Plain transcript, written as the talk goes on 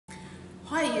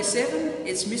Hi Year 7,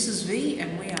 it's Mrs. V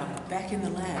and we are back in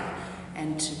the lab,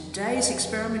 and today's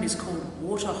experiment is called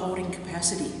water holding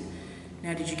capacity.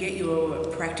 Now, did you get your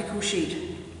practical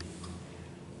sheet?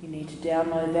 You need to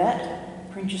download that,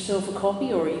 print yourself a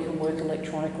copy, or you can work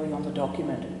electronically on the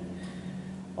document.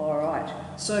 Alright,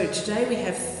 so today we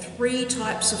have 3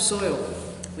 types of soil.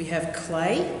 We have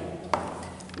clay,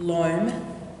 loam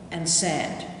and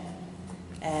sand,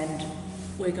 and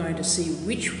we're going to see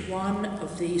which one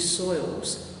of these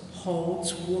soils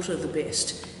holds water the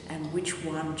best and which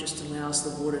one just allows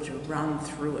the water to run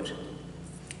through it.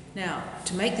 Now,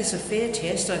 to make this a fair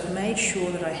test, I've made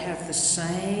sure that I have the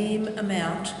same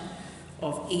amount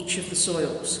of each of the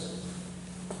soils,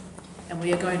 and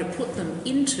we are going to put them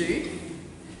into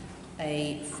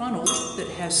a funnel that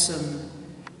has some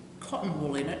cotton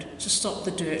wool in it to stop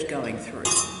the dirt going through.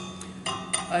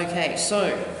 Okay,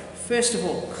 so first of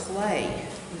all, clay.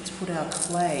 Let's put our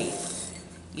clay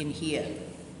in here.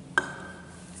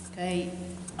 Okay,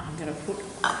 I'm going to put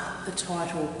the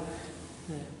title,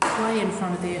 the clay, in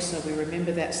front of there so we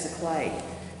remember that's the clay.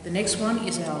 The next one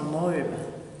is our loam.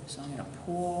 So I'm going to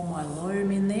pour my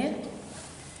loam in there,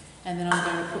 and then I'm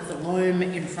going to put the loam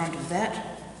in front of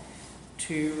that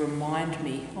to remind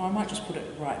me, or I might just put it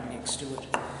right next to it.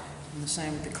 And the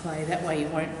same with the clay, that way you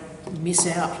won't miss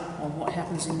out on what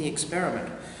happens in the experiment.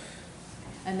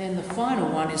 And then the final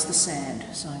one is the sand.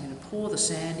 So I'm going to pour the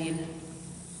sand in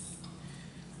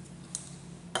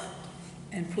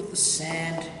and put the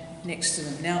sand next to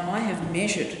them. Now I have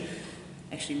measured,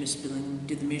 actually Miss Billingham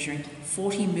did the measuring,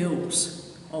 40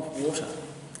 mils of water,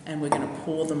 and we're going to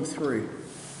pour them through.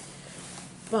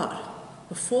 But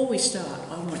before we start,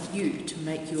 I want you to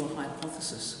make your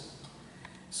hypothesis.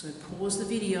 So pause the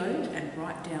video and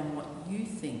write down what you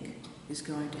think is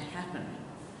going to happen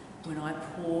when I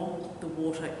pour the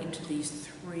water into these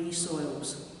 3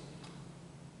 soils.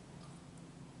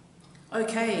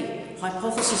 Okay,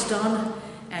 hypothesis done,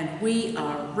 and we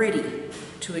are ready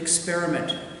to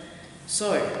experiment.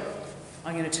 So,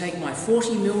 I'm going to take my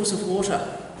 40 mils of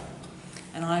water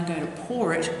and I'm going to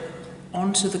pour it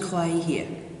onto the clay here.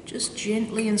 Just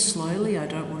gently and slowly, I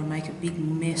don't want to make a big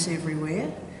mess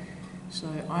everywhere. So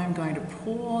I'm going to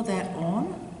pour that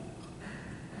on.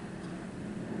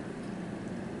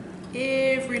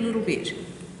 Every little bit,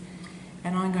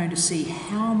 and I'm going to see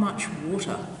how much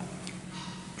water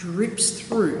drips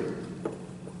through.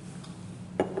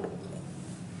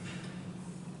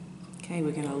 Okay,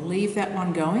 we're going to leave that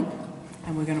one going,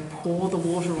 and we're going to pour the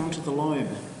water onto the loam.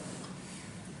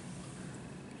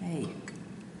 Okay,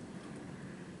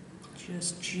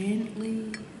 just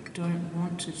gently, don't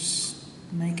want to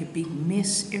make a big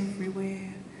mess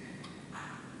everywhere.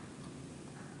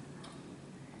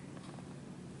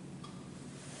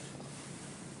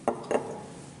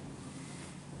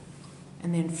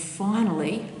 And then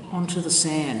finally onto the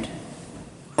sand.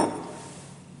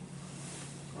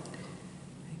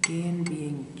 Again,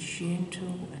 being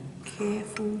gentle and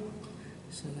careful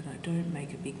so that I don't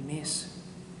make a big mess.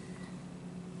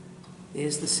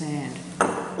 There's the sand.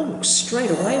 Oh, straight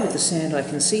away with the sand I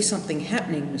can see something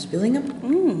happening, Miss Billingham.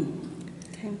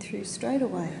 Came through straight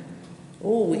away.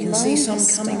 Oh, we can see some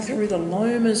coming through the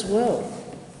loam as well.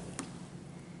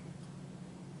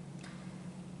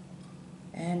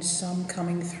 And some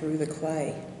coming through the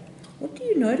clay. What do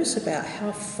you notice about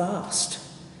how fast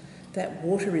that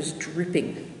water is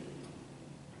dripping?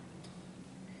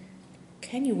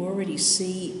 Can you already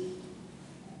see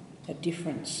a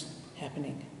difference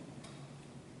happening?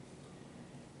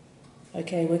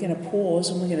 Okay, we're going to pause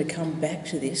and we're going to come back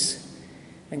to this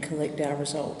and collect our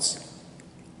results.